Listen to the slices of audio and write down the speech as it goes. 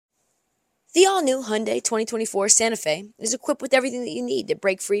The all-new Hyundai 2024 Santa Fe is equipped with everything that you need to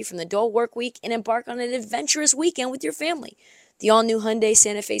break free from the dull work week and embark on an adventurous weekend with your family. The all-new Hyundai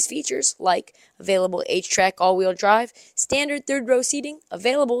Santa Fe's features, like available H-Track all-wheel drive, standard third-row seating,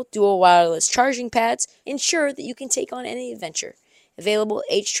 available dual wireless charging pads, ensure that you can take on any adventure. Available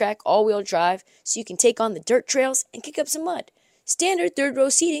H-Track all-wheel drive so you can take on the dirt trails and kick up some mud. Standard third-row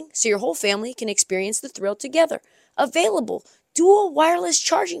seating so your whole family can experience the thrill together. Available dual wireless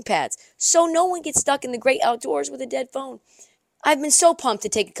charging pads so no one gets stuck in the great outdoors with a dead phone. I've been so pumped to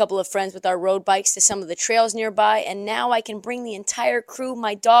take a couple of friends with our road bikes to some of the trails nearby, and now I can bring the entire crew,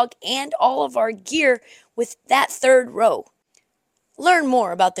 my dog, and all of our gear with that third row. Learn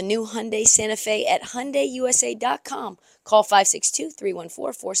more about the new Hyundai Santa Fe at HyundaiUSA.com. Call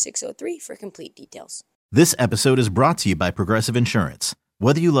 562-314-4603 for complete details. This episode is brought to you by Progressive Insurance.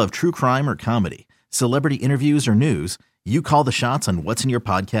 Whether you love true crime or comedy, celebrity interviews or news, you call the shots on what's in your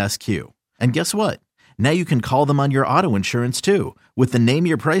podcast queue. And guess what? Now you can call them on your auto insurance too with the Name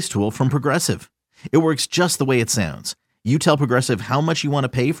Your Price tool from Progressive. It works just the way it sounds. You tell Progressive how much you want to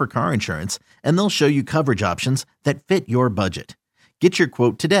pay for car insurance, and they'll show you coverage options that fit your budget. Get your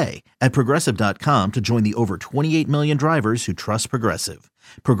quote today at Progressive.com to join the over 28 million drivers who trust Progressive.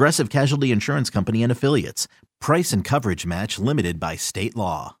 Progressive Casualty Insurance Company and Affiliates. Price and coverage match limited by state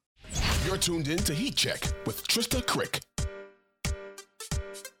law. You're tuned in to Heat Check with Trista Crick.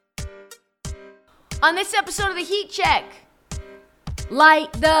 On this episode of the Heat Check,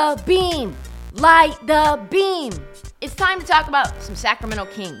 light the beam, light the beam. It's time to talk about some Sacramento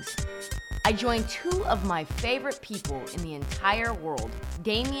Kings. I joined two of my favorite people in the entire world,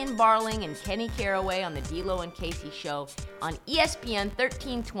 Damian Barling and Kenny Caraway, on the D'Lo and Casey show on ESPN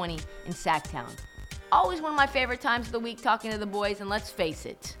 1320 in Sacktown. Always one of my favorite times of the week talking to the boys, and let's face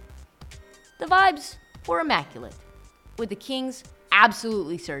it, the vibes were immaculate, with the Kings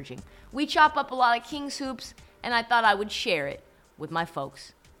absolutely surging. We chop up a lot of Kings hoops, and I thought I would share it with my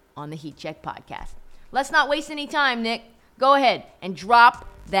folks on the Heat Check podcast. Let's not waste any time, Nick. Go ahead and drop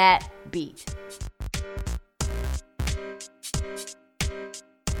that beat.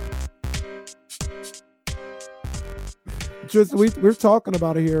 Just we're talking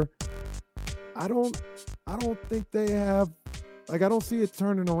about it here. I don't think they have, like, I don't see it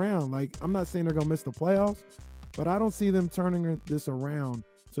turning around. Like, I'm not saying they're gonna miss the playoffs, but I don't see them turning this around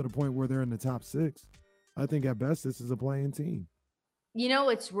to the point where they're in the top six. I think at best this is a playing team. You know,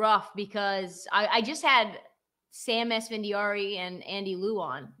 it's rough because I just had Sam Esfandiari and Andy Liu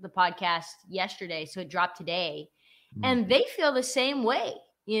on the podcast yesterday, so it dropped today. And they feel the same way.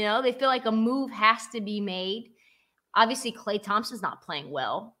 You know, they feel like a move has to be made. Obviously, Klay Thompson's not playing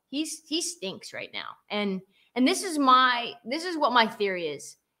well. He stinks right now. And this is what my theory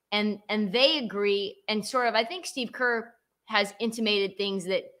is. And they agree. And sort of, I think Steve Kerr has intimated things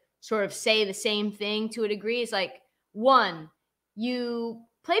that sort of say the same thing to a degree. It's like, one, you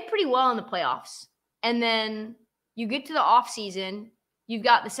play pretty well in the playoffs, and then you get to the off season, you've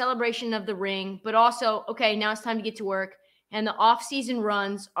got the celebration of the ring, but also, okay, now it's time to get to work, and the off season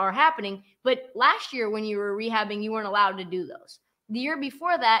runs are happening. But last year when you were rehabbing, you weren't allowed to do those. The year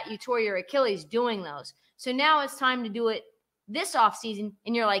before that, you tore your Achilles doing those. So now it's time to do it this off season,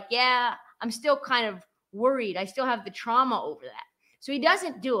 and you're like, yeah, I'm still kind of worried. I still have the trauma over that. So he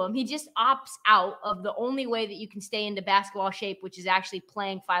doesn't do them. He just opts out of the only way that you can stay into basketball shape, which is actually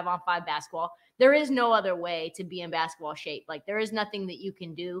playing 5-on-5 basketball. There is no other way to be in basketball shape. Like, there is nothing that you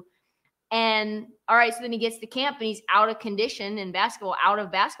can do. And all right, so then he gets to camp and he's out of condition in basketball, out of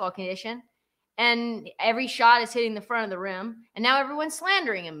basketball condition. And every shot is hitting the front of the rim. And now everyone's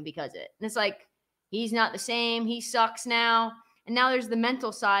slandering him because of it. And it's like, he's not the same. He sucks now. And now there's the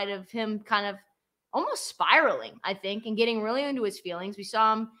mental side of him kind of almost spiraling, I think, and getting really into his feelings. We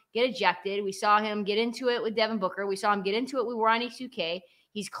saw him get ejected. We saw him get into it with Devin Booker. We saw him get into it with Ronnie 2K.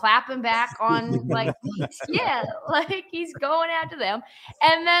 He's clapping back on, like, like he's going after them.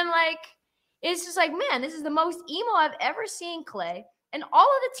 And then, like, it's just like, man, this is the most emo I've ever seen Klay. And all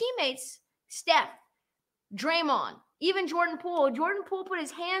of the teammates, Steph, Draymond, even Jordan Poole put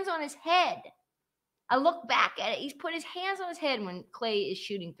his hands on his head. I look back at it. He's put his hands on his head when Klay is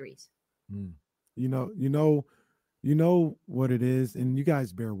shooting threes. You know what it is, and you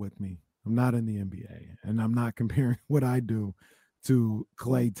guys bear with me. I'm not in the NBA, and I'm not comparing what I do to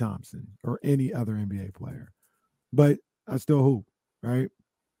Klay Thompson or any other NBA player, but I still hoop, right?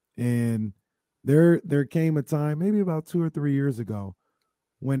 And there came a time, maybe about 2 or 3 years ago,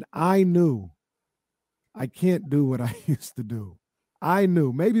 when I knew I can't do what I used to do. I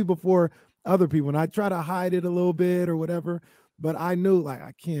knew, maybe before other people, and I try to hide it a little bit or whatever, but I knew, like,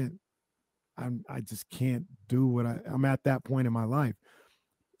 I just can't do what I'm at that point in my life.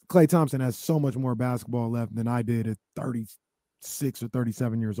 Klay Thompson has so much more basketball left than I did at 36 or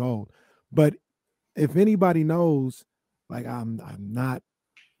 37 years old. But if anybody knows, like I'm not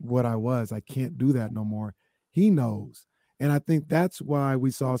what I was, I can't do that no more. He knows. And I think that's why we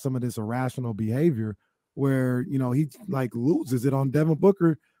saw some of this irrational behavior where, he like loses it on Devin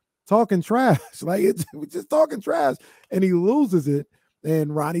Booker talking trash. Like it's just talking trash and he loses it.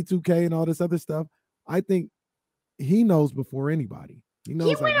 And Ronnie 2K and all this other stuff. I think he knows before anybody. He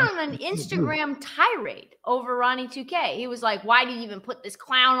went on an Instagram tirade over Ronnie 2K. He was like, why do you even put this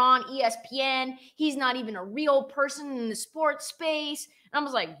clown on ESPN? He's not even a real person in the sports space. And I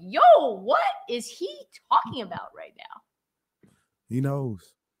was like, yo, what is he talking about right now? He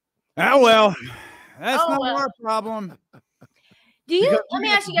knows. Oh, well, that's not our problem. Let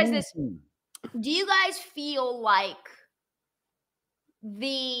me ask you guys this. Do you guys feel like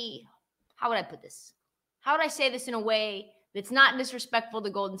how would I put this? How would I say this in a way that's not disrespectful to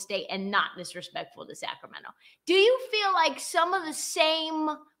Golden State and not disrespectful to Sacramento? Do you feel like some of the same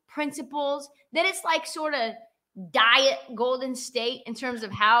principles that it's like sort of diet Golden State in terms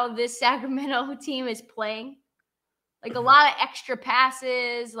of how this Sacramento team is playing? Like a lot of extra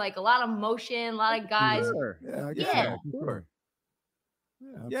passes, like a lot of motion, a lot of guys. Sure. Yeah. Sure.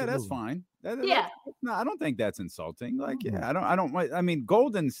 Yeah, that's fine. Yeah. I don't think that's insulting. Like, I mean,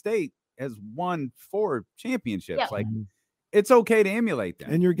 Golden State has won 4 championships. Yeah. Like, it's okay to emulate that.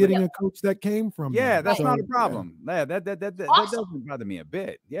 And you're getting a coach that came from them. That's not a problem. Yeah. That doesn't bother me a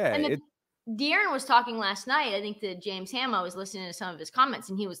bit. Yeah. And De'Aaron was talking last night, I think, to James Ham. I was listening to some of his comments,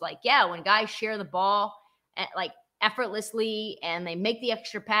 and he was like, yeah, when guys share the ball like effortlessly and they make the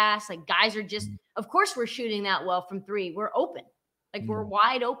extra pass, like guys are just, of course we're shooting that well from 3. We're open. Like we're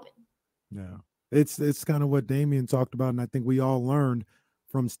wide open. Yeah. It's kind of what Damian talked about, and I think we all learned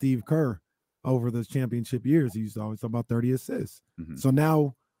from Steve Kerr over those championship years. He used to always talk about 30 assists. Mm-hmm. So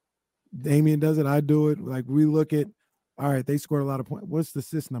now Damian does it, I do it. Like we look at, all right, they scored a lot of points. What's the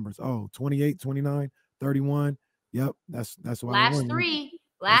assist numbers? 28, 29, 31. Yep, that's why.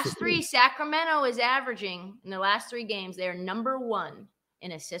 Last three, Sacramento is averaging in the last 3 games. They're number 1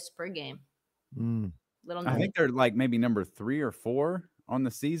 in assists per game. I think they're like maybe number 3 or 4 on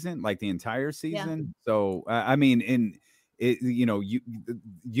the season, like the entire season. Yeah. So I mean,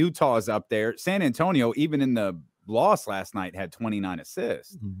 Utah is up there. San Antonio, even in the loss last night, had 29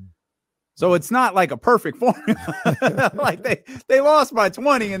 assists. Mm-hmm. So it's not like a perfect formula. Like they lost by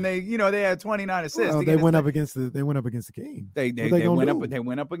 20 and they had 29 assists. Well, they went up against the King. They went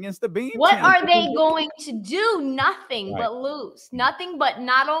up against the Beam. What are they going to do? Nothing but lose. Nothing but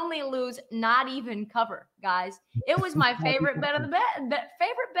not only lose, not even cover, guys. It was my favorite bet of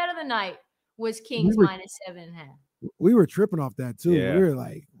the night was Kings minus 7.5. We were tripping off that too. Yeah. We were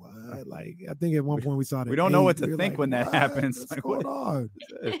like, what? Like I think at one point we saw that. We don't know what to think when that happens. What's going on?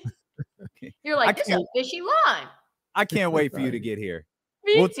 You're like, this is a fishy line. I can't wait for you to get here.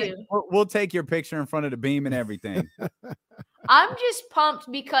 Me too. We'll take your picture in front of the Beam and everything. I'm just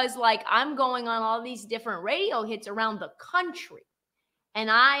pumped because like I'm going on all these different radio hits around the country.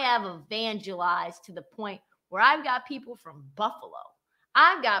 And I have evangelized to the point where I've got people from Buffalo.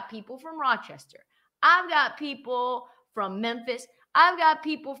 I've got people from Rochester. I've got people from Memphis. I've got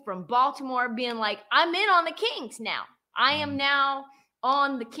people from Baltimore being like, I'm in on the Kings now. I am now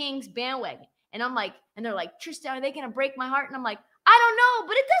on the Kings bandwagon. And I'm like, and they're like, Tristan, are they going to break my heart? And I'm like, I don't know,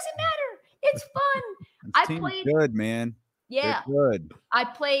 but it doesn't matter. It's fun. I played good, man. Yeah. They're good. I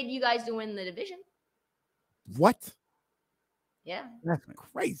played you guys to win the division. What? Yeah. That's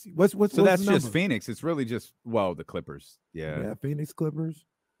crazy. So that's just Phoenix. It's really just, the Clippers. Yeah. Phoenix Clippers.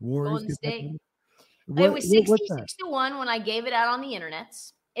 Warriors. Golden State. It was 66-1 when I gave it out on the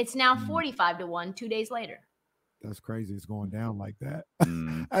internets. It's now 45-1 2 days later. That's crazy. It's going down like that.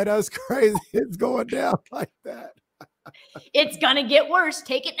 That's crazy. It's going down like that. It's going to get worse.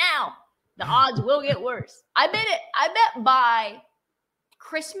 Take it now. The odds will get worse. I bet by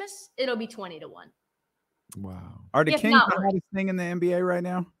Christmas, it'll be 20-1. Wow. Are the Kings the hottest thing in the NBA right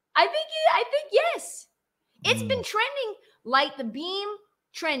now? I think yes. It's been trending like the Beam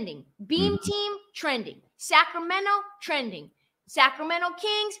trending. Beam team trending. Sacramento trending. Sacramento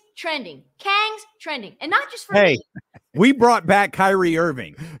Kings trending. Kangs trending. And not just for me. We brought back Kyrie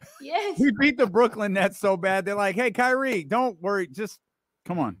Irving. Yes. We beat the Brooklyn Nets so bad. They're like, hey, Kyrie, don't worry. Just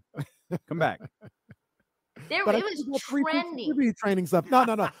come on. Come back. It was trending. Training stuff. No.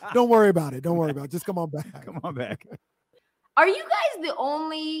 Don't worry about it. Just come on back. Come on back. Are you guys the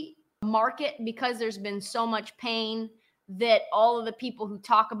only market, because there's been so much pain, that all of the people who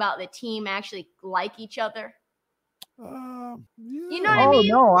talk about the team actually like each other? Yeah. You know what I mean?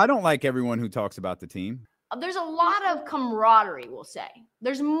 No, I don't like everyone who talks about the team. there's a lot of camaraderie, we'll say.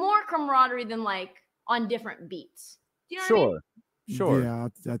 There's more camaraderie than like on different beats. Do you know what I mean? Sure.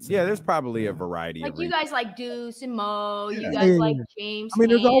 Yeah, There's probably a variety like of you guys like Deuce and Mo, you Yeah, guys yeah, like yeah. James. I mean,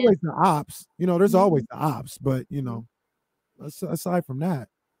 there's Hand. always the ops. There's always the ops, but aside from that,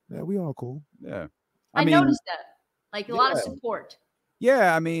 yeah, we all cool. Yeah. I noticed that. Like a lot of support.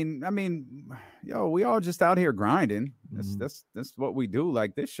 Yeah, I mean, we all just out here grinding. That's what we do.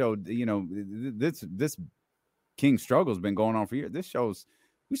 Like this show, this King Struggle's been going on for years. This show's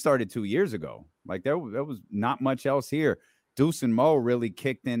we started 2 years ago. Like there was not much else here. Deuce and Mo really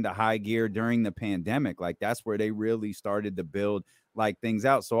kicked into high gear during the pandemic. Like that's where they really started to build like things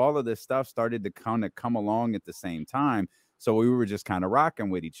out. So all of this stuff started to kind of come along at the same time. So we were just kind of rocking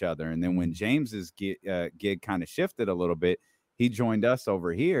with each other. And then when James's gig kind of shifted a little bit, he joined us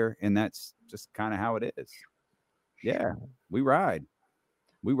over here, and that's just kind of how it is. Yeah, we ride.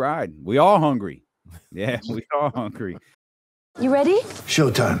 We all hungry. Yeah, we all hungry. You ready?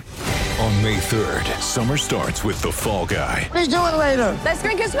 Showtime. On May 3rd, summer starts with The Fall Guy. Let's do it later. Let's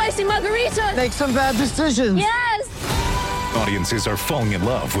drink a spicy margarita. Make some bad decisions. Yes. Audiences are falling in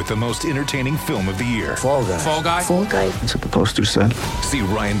love with the most entertaining film of the year. Fall Guy. Fall Guy? Fall Guy. That's what the poster said. See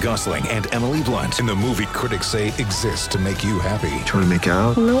Ryan Gosling and Emily Blunt in the movie critics say exists to make you happy. Trying to make it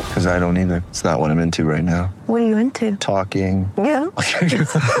out? Nope. Because I don't either. It's not what I'm into right now. What are you into? Talking. Yeah.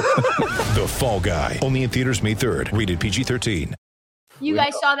 The Fall Guy. Only in theaters May 3rd. Rated PG-13. You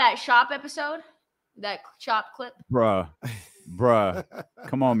guys saw that Shop episode? That Shop clip? Bruh.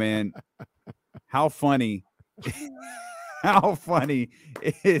 Come on, man. How funny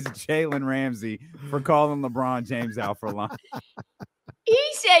is Jalen Ramsey for calling LeBron James out for line? He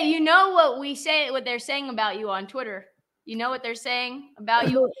said, you know what they're saying about you on Twitter. You know what they're saying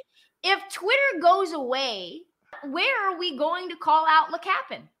about you? If Twitter goes away, where are we going to call out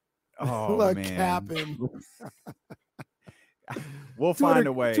LeCappin? Oh, LeCappin. We'll find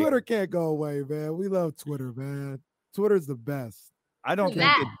a way. Twitter can't go away, man. We love Twitter, man. Twitter's the best. I don't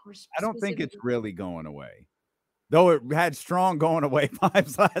think it's really going away. Though it had strong going away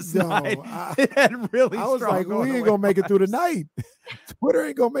vibes last night. It had really strong. I was like, we ain't gonna make it through the night. Twitter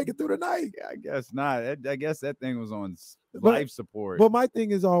ain't gonna make it through the night. Yeah, I guess not. I guess that thing was on life support. But my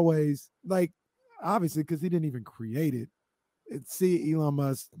thing is always like, obviously, because he didn't even create it. See, Elon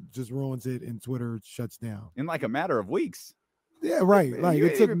Musk just ruins it, and Twitter shuts down in like a matter of weeks. Yeah, right. Like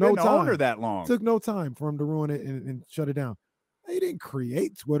it took no time. That long. It took no time for him to ruin it and shut it down. He didn't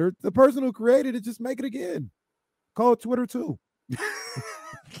create Twitter. The person who created it just make it again. Call it Twitter 2.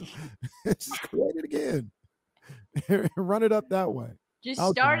 Just create it again. Run it up that way. Just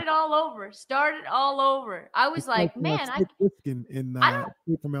start it all over. Start it all over. I was like, man, I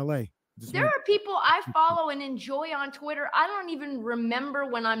don't from LA. There are people I follow and enjoy on Twitter. I don't even remember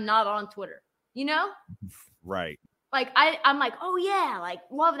when I'm not on Twitter. You know? Right. Like I'm like, oh yeah, like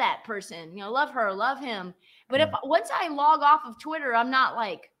love that person, love her, love him. But if once I log off of Twitter, I'm not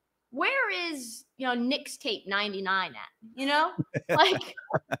like, where is Nick's Tape 99 at? Like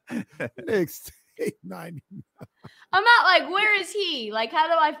Nick's Tape 99. I'm not like, where is he? Like, how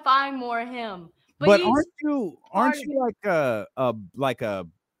do I find more of him? But aren't you like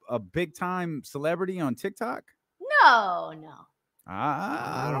a big time celebrity on TikTok? No.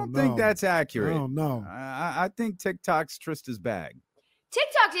 I don't think that's accurate. I don't know. I think TikTok's Trista's bag.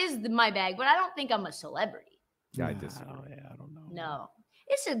 TikTok is my bag, but I don't think I'm a celebrity. I disagree. I don't know. No,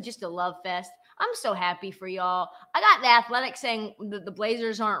 it's just a love fest. I'm so happy for y'all. I got the Athletic saying that the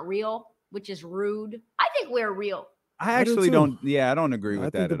Blazers aren't real, which is rude. I think we're real. I actually don't. Yeah, I don't agree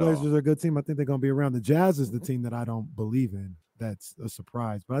with that at all. I think the Blazers are a good team. I think they're going to be around. The Jazz is the team that I don't believe in. That's a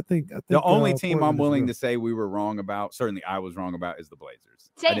surprise. But I think the only team I'm willing to say we were wrong about, certainly I was wrong about, is the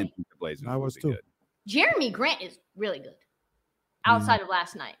Blazers. Same. I didn't think the Blazers was be too. good. Jeremy Grant is really good outside of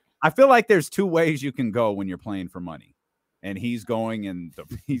last night. I feel like there's two ways you can go when you're playing for money. And he's going and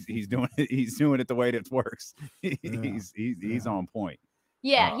he's doing it the way that it works. He's on point.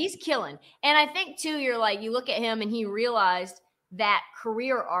 Yeah, he's killing. And I think too, you look at him and he realized that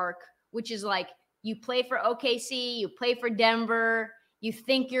career arc, which is like you play for OKC, you play for Denver, you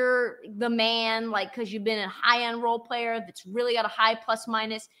think you're the man, like because you've been a high-end role player that's really got a high plus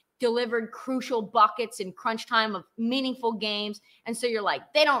minus, delivered crucial buckets in crunch time of meaningful games. And so you're like,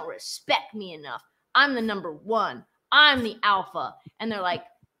 they don't respect me enough. I'm the number one. I'm the alpha. And they're like,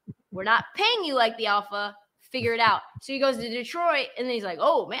 we're not paying you like the alpha. Figure it out. So he goes to Detroit, and then he's like,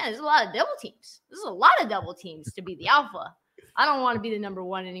 oh, man, there's a lot of double teams. There's a lot of double teams to be the alpha. I don't want to be the number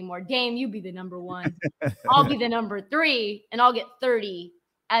one anymore. Dame, you be the number one. I'll be the number 3, and I'll get 30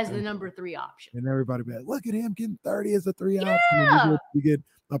 as the number 3 option. And everybody be like, look at him getting 30 as a 3 option. And you get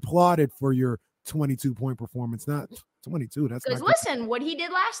applauded for your 22-point performance, not 22. That's Because not listen, what he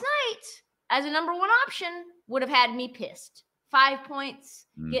did last night as a number one option would have had me pissed. 5 points,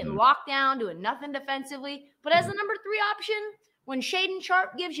 getting locked down, doing nothing defensively. But as the number 3 option, when Shaden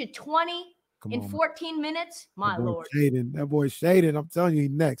Sharp gives you 20 in 14 minutes, my Lord. That boy Shaden, I'm telling you,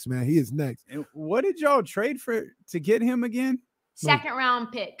 he's next, man. He is next. And what did y'all trade for to get him again? Second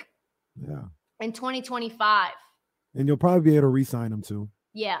round pick. Yeah. In 2025. And you'll probably be able to re-sign him too.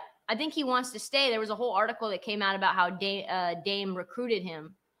 Yeah. I think he wants to stay. There was a whole article that came out about how Dame recruited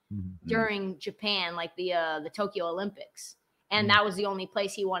him during Japan, like the Tokyo Olympics. And that was the only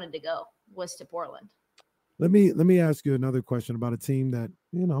place he wanted to go, was to Portland. Let me ask you another question about a team that,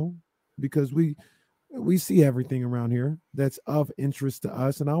 because we see everything around here that's of interest to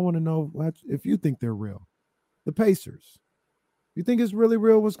us. And I want to know if you think they're real. The Pacers. You think it's really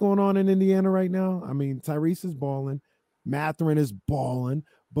real what's going on in Indiana right now? I mean, Tyrese is balling. Mathurin is balling.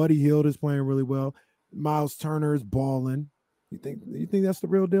 Buddy Hield is playing really well. Miles Turner is balling. You think that's the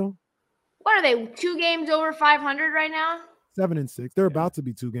real deal? What are they, 2 games over 500 right now? 7-6. They're about to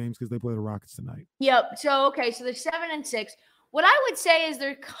be 2 games because they play the Rockets tonight. Yep. So they're 7-6. What I would say is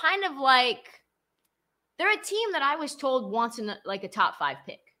they're kind of like, they're a team that I was told wants a top 5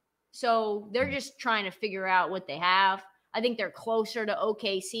 pick. So they're just trying to figure out what they have. I think they're closer to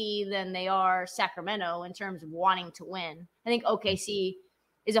OKC than they are Sacramento in terms of wanting to win. I think OKC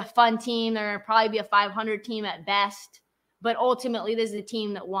is a fun team. They're going to probably be a 500 team at best. But ultimately, this is a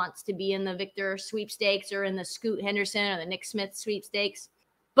team that wants to be in the Victor sweepstakes or in the Scoot Henderson or the Nick Smith sweepstakes.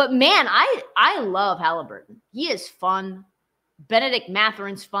 But, man, I love Halliburton. He is fun. Benedict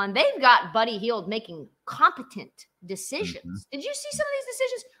Mathurin's fun. They've got Buddy Hield making competent decisions. Did you see some of these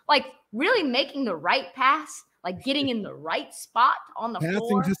decisions? Like, really making the right pass, like getting in the right spot on the floor.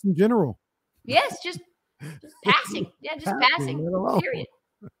 Passing just in general. Yes, just passing. Yeah, just passing. Period.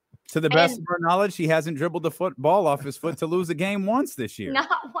 To the best of our knowledge, he hasn't dribbled the football off his foot to lose a game once this year. Not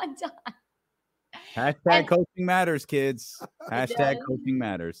one time. Hashtag coaching matters, kids. Hashtag coaching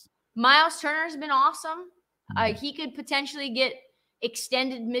matters. Miles Turner's been awesome. He could potentially get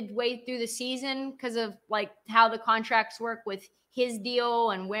extended midway through the season because of like how the contracts work with his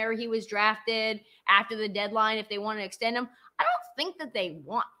deal and where he was drafted after the deadline. If they want to extend him, I don't think that they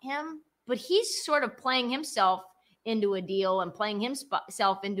want him, but he's sort of playing himself into a deal and playing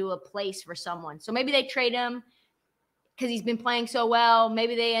himself into a place for someone. So maybe they trade him because he's been playing so well.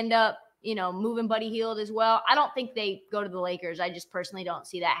 Maybe they end up, moving Buddy Hield as well. I don't think they go to the Lakers. I just personally don't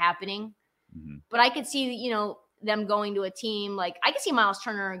see that happening. But I could see, them going to a team. Like I could see Miles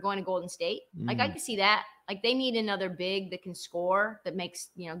Turner going to Golden State. Like I could see that. Like they need another big that can score, that makes,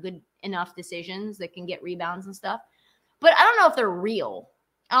 good enough decisions, that can get rebounds and stuff. But I don't know if they're real.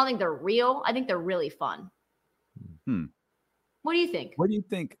 I don't think they're real. I think they're really fun. What do you think? What do you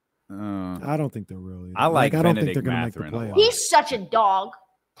think? I don't think they're really. I like I don't think they're Benedict going to make the Mathurin. playoffs. He's such a dog.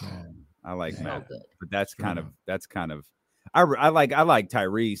 I like So Matt, good. but that's kind of. I like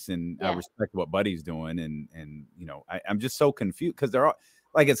Tyrese, and I respect what Buddy's doing, and I'm just so confused because they're all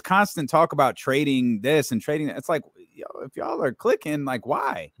like, it's constant talk about trading this and trading that. It's like, if y'all are clicking, like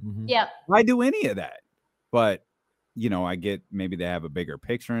why? Yeah. Why do any of that? But I get maybe they have a bigger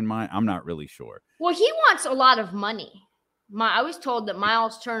picture in mind. I'm not really sure. Well, he wants a lot of money. I was told that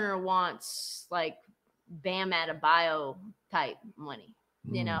Miles Turner wants like Bam Adebayo type money.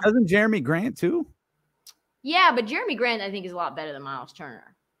 Doesn't Jeremy Grant too? Yeah, but Jeremy Grant, I think, is a lot better than Miles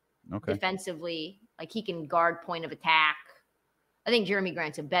Turner. Okay. Defensively, like he can guard point of attack. I think Jeremy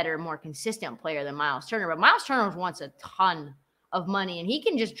Grant's a better, more consistent player than Miles Turner. But Miles Turner wants a ton of money, and he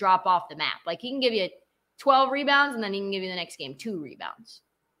can just drop off the map. Like he can give you 12 rebounds, and then he can give you the next game 2 rebounds.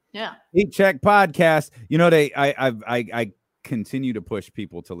 Yeah. Heat Check podcast. I continue to push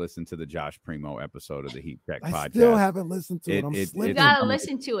people to listen to the Josh Primo episode of the Heat Check podcast. I still haven't listened to it. I'm You slipping. gotta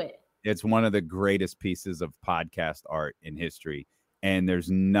listen to it. It's one of the greatest pieces of podcast art in history. And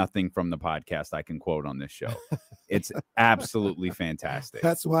there's nothing from the podcast I can quote on this show. It's absolutely fantastic.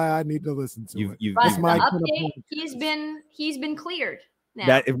 That's why I need to listen to it. But It's the my update, he's been cleared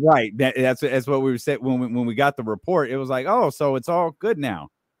now. That's what we were saying when we got the report. It was like, oh, so it's all good now.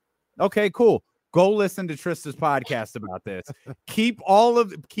 Okay, cool. Go listen to Trista's podcast about this. Keep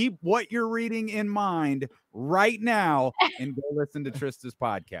what you're reading in mind right now and go listen to Trista's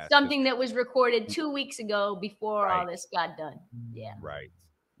podcast. Something that was recorded 2 weeks ago before all this got done. Yeah. Right.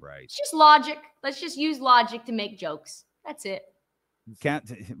 It's just logic. Let's just use logic to make jokes. That's it. Like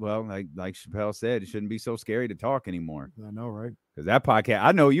Chappelle said, it shouldn't be so scary to talk anymore. I know, right? Because that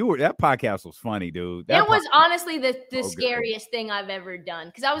podcast, that podcast was funny, dude. It was honestly the scariest thing I've ever done.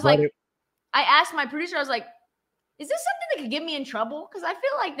 Because I was I asked my producer, I was like, is this something that could get me in trouble? Because I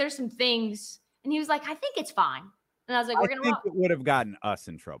feel like there's some things And he was like, I think it's fine. And I was like, we're going to rock. It would have gotten us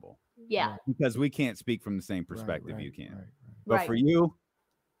in trouble. Yeah. Because we can't speak from the same perspective you can. But Right. for you,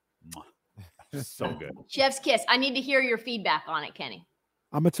 so good. Chef's kiss. I need to hear your feedback on it, Kenny.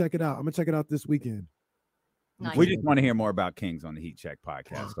 I'm gonna check it out. I'm gonna check it out this weekend. Nice. We just want to hear more about Kings on the Heat Check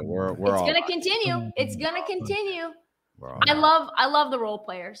podcast. So we're It's all gonna continue. It's gonna continue. we're all I love the role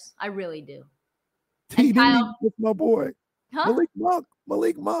players. I really do. TD, Kyle- that's my boy. Huh?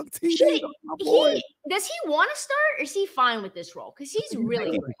 Malik Monk, TD, Should that's my boy. does he want to start or is he fine with this role? Because he's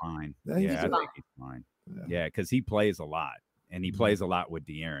really he's great. fine. Yeah, he's Yeah, I fine. think he's fine. Yeah, because he plays a lot. And he plays a lot with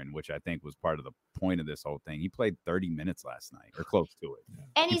De'Aaron, which I think was part of the point of this whole thing. He played 30 minutes last night or close to it.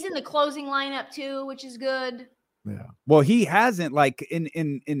 And he's in the closing lineup too, which is good. Yeah. Well, he hasn't like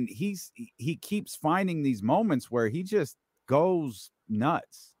he keeps finding these moments where he just goes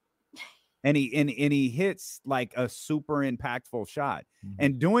nuts. And he hits like a super impactful shot.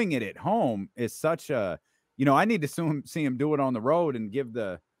 And doing it at home is such a, I need to see him do it on the road and give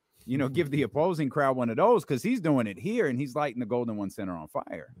the opposing crowd one of those, because he's doing it here and he's lighting the Golden One Center on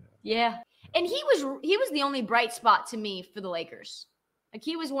fire. Yeah. And he was the only bright spot to me for the Lakers. Like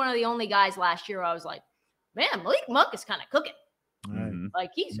he was one of the only guys last year where I was like, man, Malik Monk is kind of cooking. Mhm.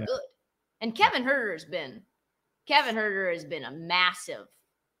 Like he's good. And Kevin Huerter has been a massive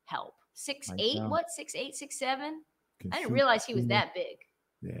help. 6'8", what? 6'8", 6'7"? I didn't realize he was that big.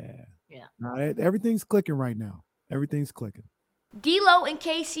 Yeah. Yeah. No, everything's clicking right now. Everything's clicking. D-Lo and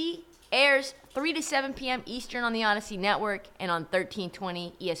KC airs 3 to 7 p.m. Eastern on the Odyssey Network and on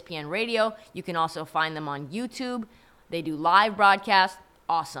 1320 ESPN Radio. You can also find them on YouTube. They do live broadcasts.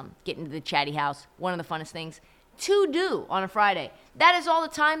 Awesome. Get into the chatty house. One of the funnest things to do on a Friday. That is all the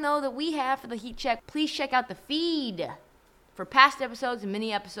time, though, that we have for the Heat Check. Please check out the feed for past episodes and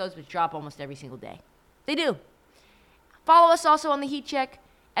mini episodes, which drop almost every single day. They do. Follow us also on the Heat Check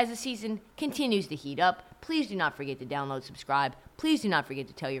as the season continues to heat up. Please do not forget to download, subscribe. Please do not forget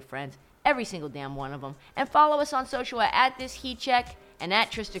to tell your friends, every single damn one of them. And follow us on social at This Heat Check and at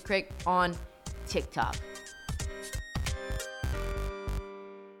Trista Crick on TikTok.